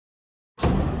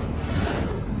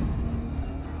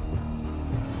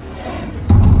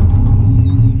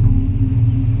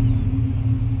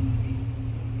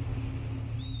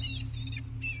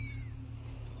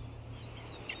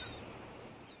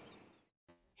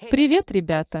Привет,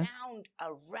 ребята!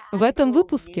 В этом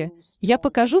выпуске я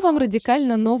покажу вам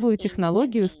радикально новую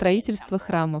технологию строительства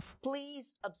храмов.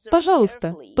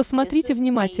 Пожалуйста, посмотрите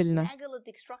внимательно.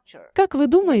 Как вы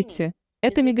думаете,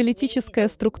 это мегалитическая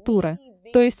структура,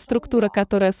 то есть структура,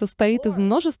 которая состоит из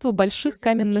множества больших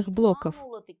каменных блоков?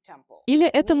 Или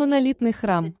это монолитный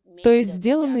храм, то есть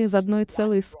сделанный из одной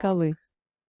целой скалы?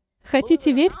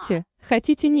 Хотите верьте,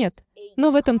 хотите нет,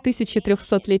 но в этом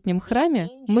 1300-летнем храме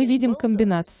мы видим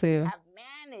комбинацию.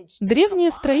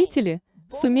 Древние строители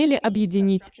сумели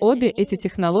объединить обе эти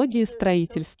технологии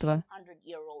строительства.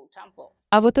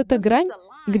 А вот эта грань,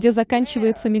 где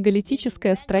заканчивается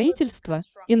мегалитическое строительство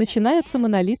и начинается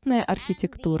монолитная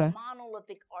архитектура.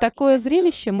 Такое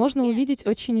зрелище можно увидеть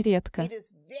очень редко.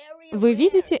 Вы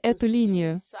видите эту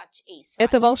линию?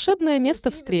 Это волшебное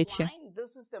место встречи.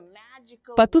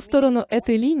 По ту сторону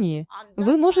этой линии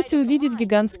вы можете увидеть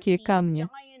гигантские камни,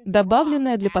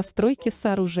 добавленные для постройки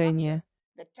сооружения.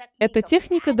 Это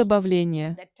техника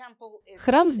добавления.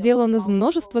 Храм сделан из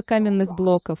множества каменных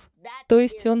блоков, то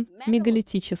есть он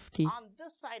мегалитический.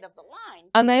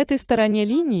 А на этой стороне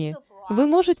линии вы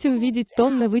можете увидеть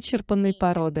тонны вычерпанной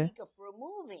породы.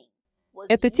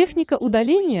 Это техника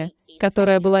удаления,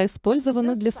 которая была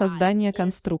использована для создания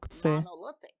конструкции.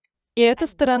 И эта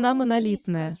сторона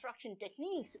монолитная.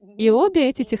 И обе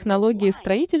эти технологии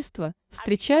строительства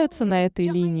встречаются на этой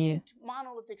линии.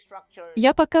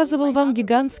 Я показывал вам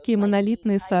гигантские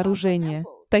монолитные сооружения,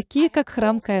 такие как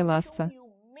храм Кайласа.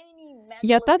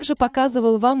 Я также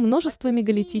показывал вам множество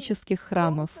мегалитических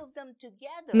храмов.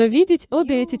 Но видеть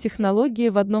обе эти технологии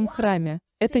в одном храме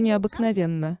 – это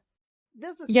необыкновенно.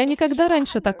 Я никогда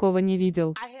раньше такого не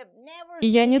видел. И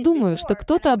я не думаю, что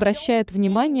кто-то обращает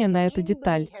внимание на эту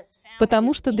деталь,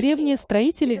 потому что древние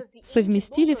строители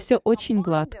совместили все очень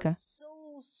гладко.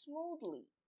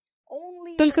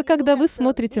 Только когда вы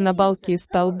смотрите на балки и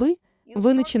столбы,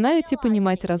 вы начинаете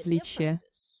понимать различия.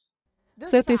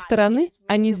 С этой стороны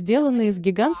они сделаны из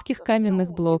гигантских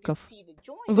каменных блоков.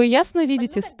 Вы ясно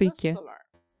видите стыки.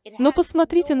 Но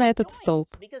посмотрите на этот столб.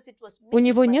 У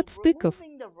него нет стыков,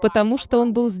 потому что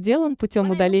он был сделан путем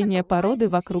удаления породы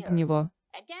вокруг него.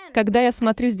 Когда я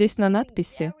смотрю здесь на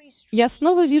надписи, я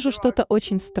снова вижу что-то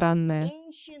очень странное.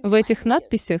 В этих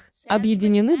надписях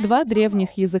объединены два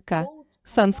древних языка –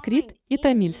 санскрит и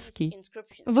тамильский.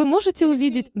 Вы можете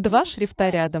увидеть два шрифта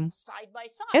рядом.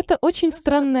 Это очень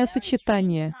странное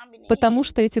сочетание, потому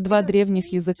что эти два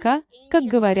древних языка, как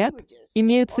говорят,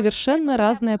 имеют совершенно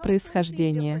разное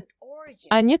происхождение.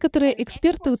 А некоторые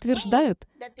эксперты утверждают,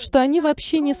 что они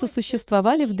вообще не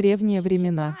сосуществовали в древние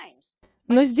времена.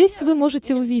 Но здесь вы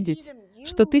можете увидеть,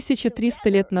 что 1300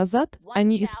 лет назад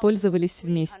они использовались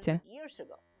вместе.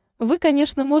 Вы,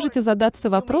 конечно, можете задаться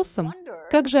вопросом,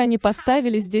 как же они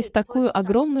поставили здесь такую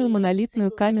огромную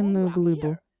монолитную каменную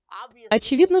глыбу.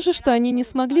 Очевидно же, что они не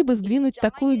смогли бы сдвинуть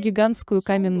такую гигантскую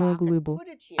каменную глыбу,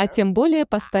 а тем более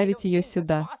поставить ее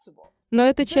сюда. Но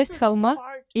это часть холма,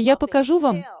 и я покажу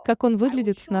вам, как он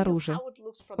выглядит снаружи.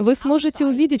 Вы сможете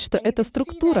увидеть, что эта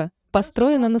структура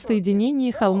построена на соединении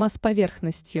холма с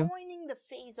поверхностью.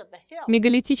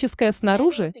 Мегалитическая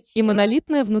снаружи и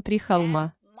монолитная внутри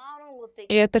холма.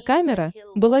 И эта камера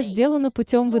была сделана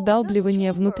путем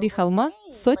выдалбливания внутри холма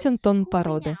сотен тонн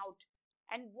породы.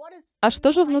 А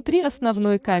что же внутри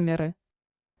основной камеры?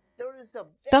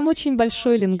 Там очень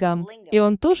большой лингам, и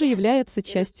он тоже является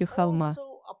частью холма.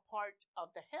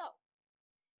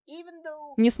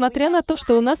 Несмотря на то,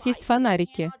 что у нас есть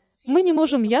фонарики, мы не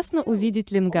можем ясно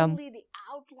увидеть лингам.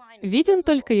 Виден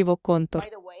только его контур.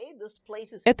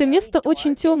 Это место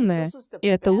очень темное, и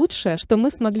это лучшее, что мы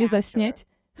смогли заснять,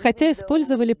 хотя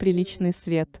использовали приличный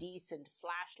свет.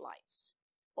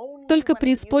 Только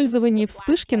при использовании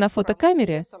вспышки на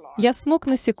фотокамере я смог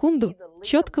на секунду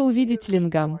четко увидеть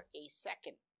лингам.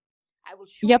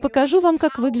 Я покажу вам,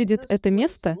 как выглядит это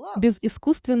место без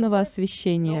искусственного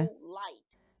освещения.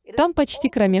 Там почти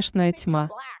кромешная тьма.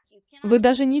 Вы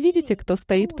даже не видите, кто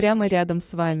стоит прямо рядом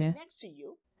с вами.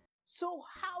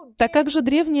 Так как же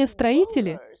древние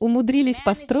строители умудрились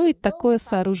построить такое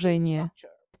сооружение?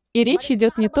 И речь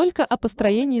идет не только о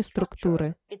построении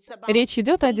структуры. Речь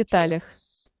идет о деталях.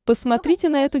 Посмотрите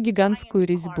на эту гигантскую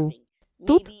резьбу.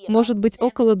 Тут может быть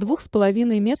около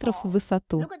 2,5 метров в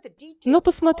высоту. Но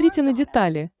посмотрите на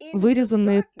детали,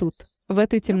 вырезанные тут, в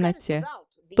этой темноте.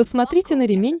 Посмотрите на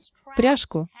ремень,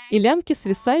 пряжку и лямки,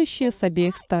 свисающие с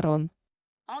обеих сторон.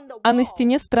 А на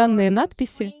стене странные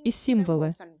надписи и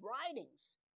символы.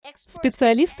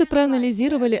 Специалисты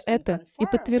проанализировали это и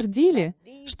подтвердили,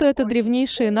 что это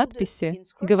древнейшие надписи,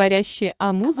 говорящие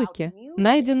о музыке,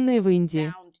 найденные в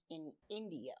Индии.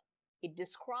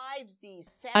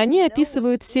 Они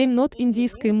описывают 7 нот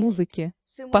индийской музыки,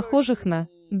 похожих на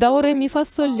до, ре, ми, фа,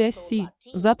 соль, ля, си,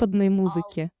 западной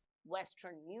музыки.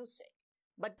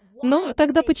 Но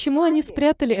тогда почему они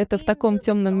спрятали это в таком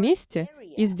темном месте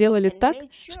и сделали так,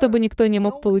 чтобы никто не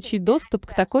мог получить доступ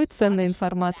к такой ценной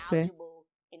информации?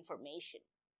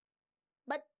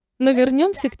 Но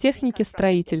вернемся к технике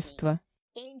строительства.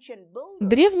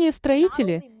 Древние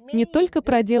строители не только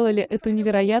проделали эту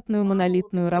невероятную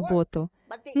монолитную работу,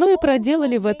 но и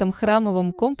проделали в этом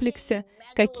храмовом комплексе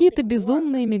какие-то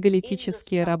безумные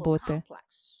мегалитические работы.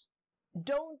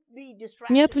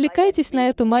 Не отвлекайтесь на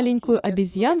эту маленькую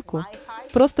обезьянку,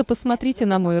 просто посмотрите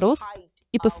на мой рост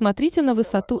и посмотрите на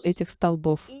высоту этих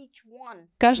столбов.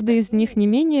 Каждый из них не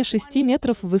менее 6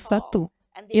 метров в высоту,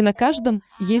 и на каждом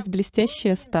есть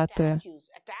блестящая статуя.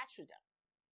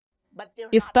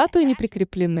 И статуи не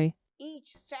прикреплены.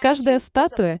 Каждая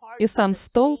статуя и сам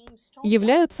столб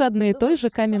являются одной и той же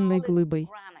каменной глыбой.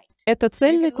 Это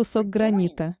цельный кусок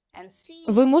гранита.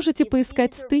 Вы можете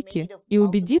поискать стыки и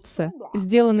убедиться,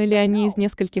 сделаны ли они из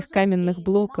нескольких каменных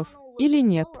блоков или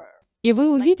нет. И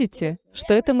вы увидите,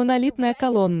 что это монолитная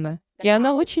колонна, и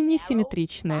она очень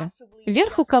несимметричная.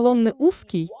 Верх у колонны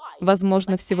узкий,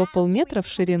 возможно, всего полметра в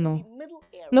ширину.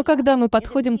 Но когда мы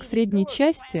подходим к средней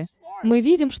части, мы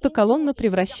видим, что колонна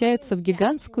превращается в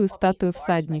гигантскую статую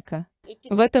всадника.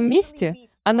 В этом месте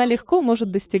она легко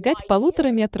может достигать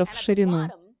 1,5 метра в ширину.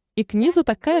 И к низу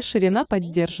такая ширина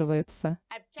поддерживается.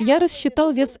 Я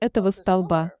рассчитал вес этого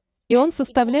столба, и он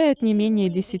составляет не менее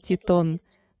 10 тонн,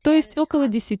 то есть около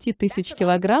 10 тысяч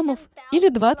килограммов или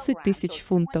 20 тысяч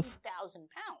фунтов.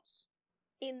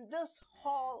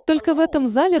 Только в этом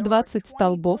зале 20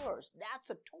 столбов,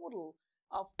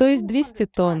 то есть 200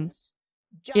 тонн.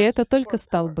 И это только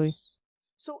столбы.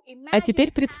 А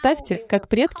теперь представьте, как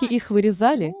предки их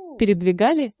вырезали,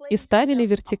 передвигали и ставили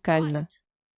вертикально.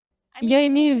 Я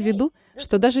имею в виду,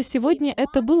 что даже сегодня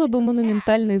это было бы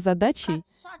монументальной задачей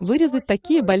вырезать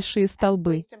такие большие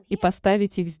столбы и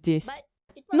поставить их здесь.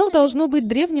 Но, должно быть,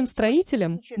 древним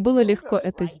строителям было легко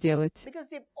это сделать,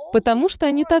 потому что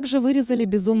они также вырезали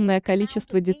безумное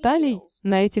количество деталей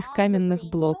на этих каменных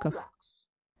блоках.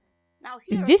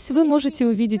 Здесь вы можете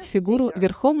увидеть фигуру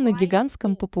верхом на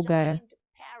гигантском попугае.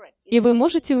 И вы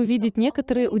можете увидеть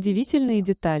некоторые удивительные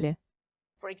детали.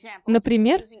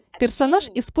 Например, персонаж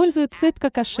использует цепь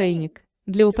как ошейник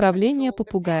для управления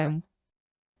попугаем.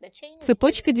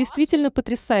 Цепочка действительно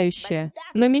потрясающая,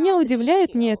 но меня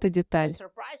удивляет не эта деталь.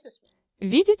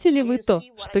 Видите ли вы то,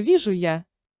 что вижу я?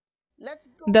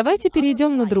 Давайте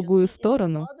перейдем на другую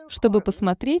сторону, чтобы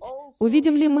посмотреть,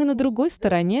 увидим ли мы на другой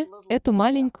стороне эту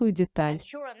маленькую деталь.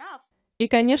 И,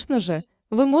 конечно же,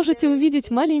 вы можете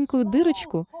увидеть маленькую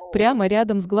дырочку прямо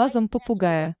рядом с глазом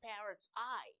попугая.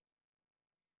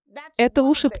 Это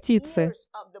уши птицы,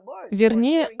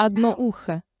 вернее, одно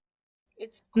ухо.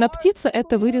 На птице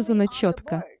это вырезано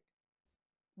четко.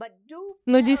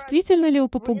 Но действительно ли у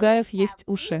попугаев есть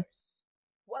уши?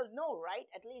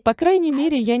 По крайней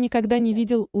мере, я никогда не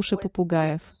видел уши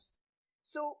попугаев.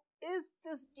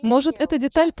 Может, эта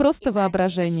деталь просто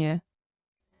воображение?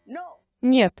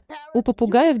 Нет, у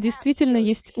попугаев действительно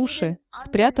есть уши,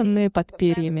 спрятанные под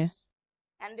перьями.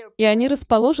 И они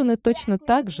расположены точно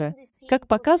так же, как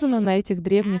показано на этих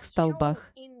древних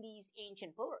столбах.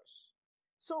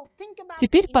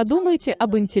 Теперь подумайте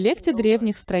об интеллекте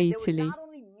древних строителей.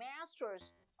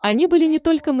 Они были не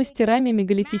только мастерами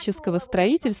мегалитического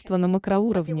строительства на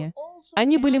макроуровне,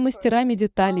 они были мастерами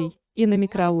деталей и на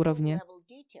микроуровне.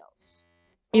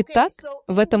 Итак,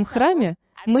 в этом храме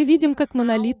мы видим, как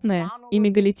монолитное и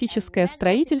мегалитическое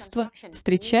строительство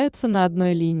встречаются на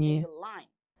одной линии.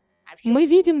 Мы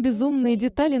видим безумные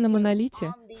детали на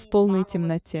монолите в полной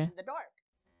темноте.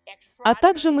 А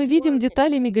также мы видим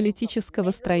детали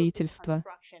мегалитического строительства.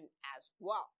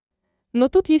 Но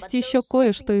тут есть еще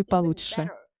кое-что и получше.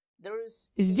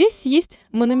 Здесь есть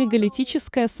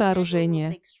мономегалитическое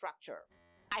сооружение.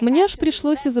 Мне аж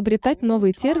пришлось изобретать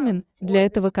новый термин для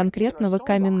этого конкретного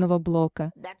каменного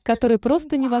блока, который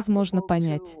просто невозможно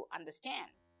понять.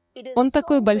 Он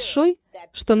такой большой,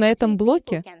 что на этом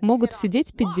блоке могут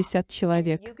сидеть 50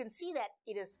 человек.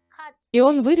 И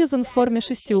он вырезан в форме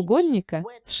шестиугольника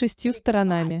с 6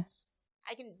 сторонами.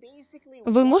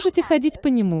 Вы можете ходить по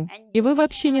нему, и вы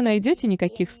вообще не найдете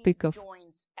никаких стыков.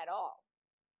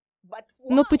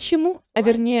 Но почему, а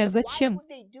вернее, зачем?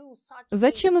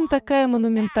 Зачем им такая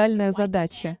монументальная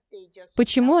задача?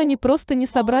 Почему они просто не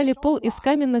собрали пол из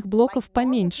каменных блоков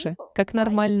поменьше, как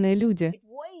нормальные люди?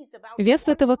 Вес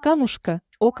этого камушка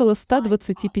около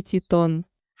 125 тонн.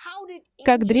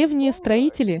 Как древние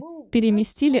строители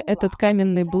переместили этот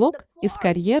каменный блок из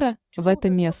карьера в это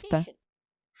место.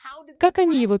 Как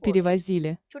они его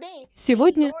перевозили?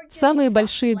 Сегодня самые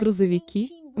большие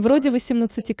грузовики, вроде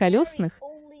 18-колесных,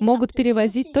 могут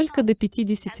перевозить только до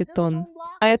 50 тонн.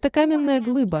 А эта каменная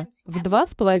глыба в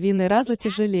 2,5 раза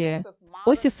тяжелее.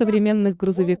 Оси современных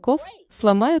грузовиков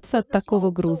сломаются от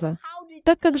такого груза.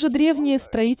 Так как же древние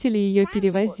строители ее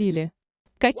перевозили?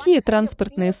 Какие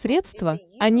транспортные средства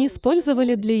они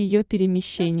использовали для ее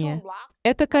перемещения?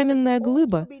 Эта каменная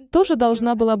глыба тоже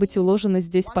должна была быть уложена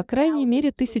здесь по крайней мере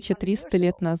 1300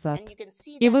 лет назад.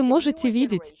 И вы можете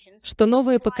видеть, что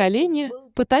новые поколения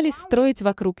пытались строить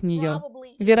вокруг нее.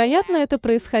 Вероятно, это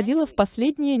происходило в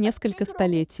последние несколько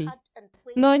столетий.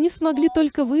 Но они смогли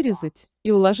только вырезать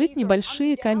и уложить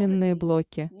небольшие каменные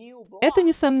блоки. Это,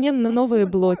 несомненно, новые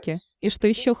блоки, и что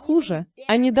еще хуже,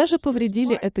 они даже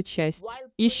повредили эту часть.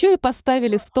 Еще и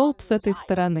поставили столб с этой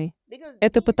стороны.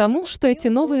 Это потому, что эти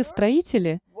новые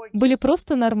строители были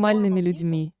просто нормальными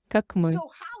людьми, как мы.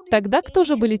 Тогда кто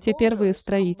же были те первые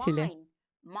строители?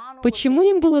 Почему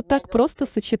им было так просто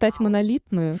сочетать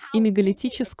монолитную и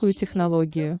мегалитическую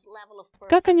технологию?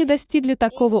 Как они достигли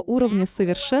такого уровня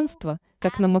совершенства,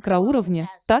 как на макроуровне,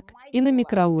 так и на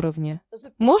микроуровне?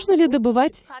 Можно ли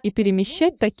добывать и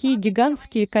перемещать такие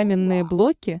гигантские каменные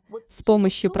блоки с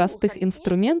помощью простых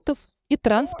инструментов и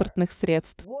транспортных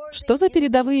средств? Что за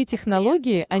передовые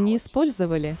технологии они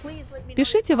использовали?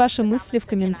 Пишите ваши мысли в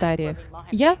комментариях.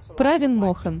 Я Правин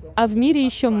Мохан, а в мире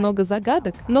еще много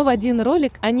загадок, но в один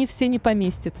ролик они все не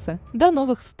поместятся. До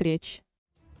новых встреч!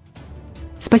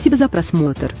 Спасибо за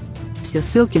просмотр. Все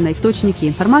ссылки на источники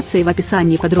информации в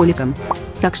описании под роликом.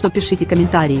 Так что пишите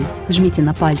комментарии, жмите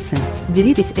на пальцы,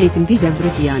 делитесь этим видео с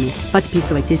друзьями,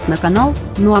 подписывайтесь на канал,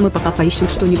 ну а мы пока поищем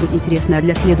что-нибудь интересное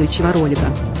для следующего ролика.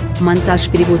 Монтаж,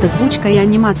 перевод, озвучка и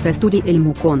анимация студии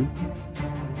Эльмукон.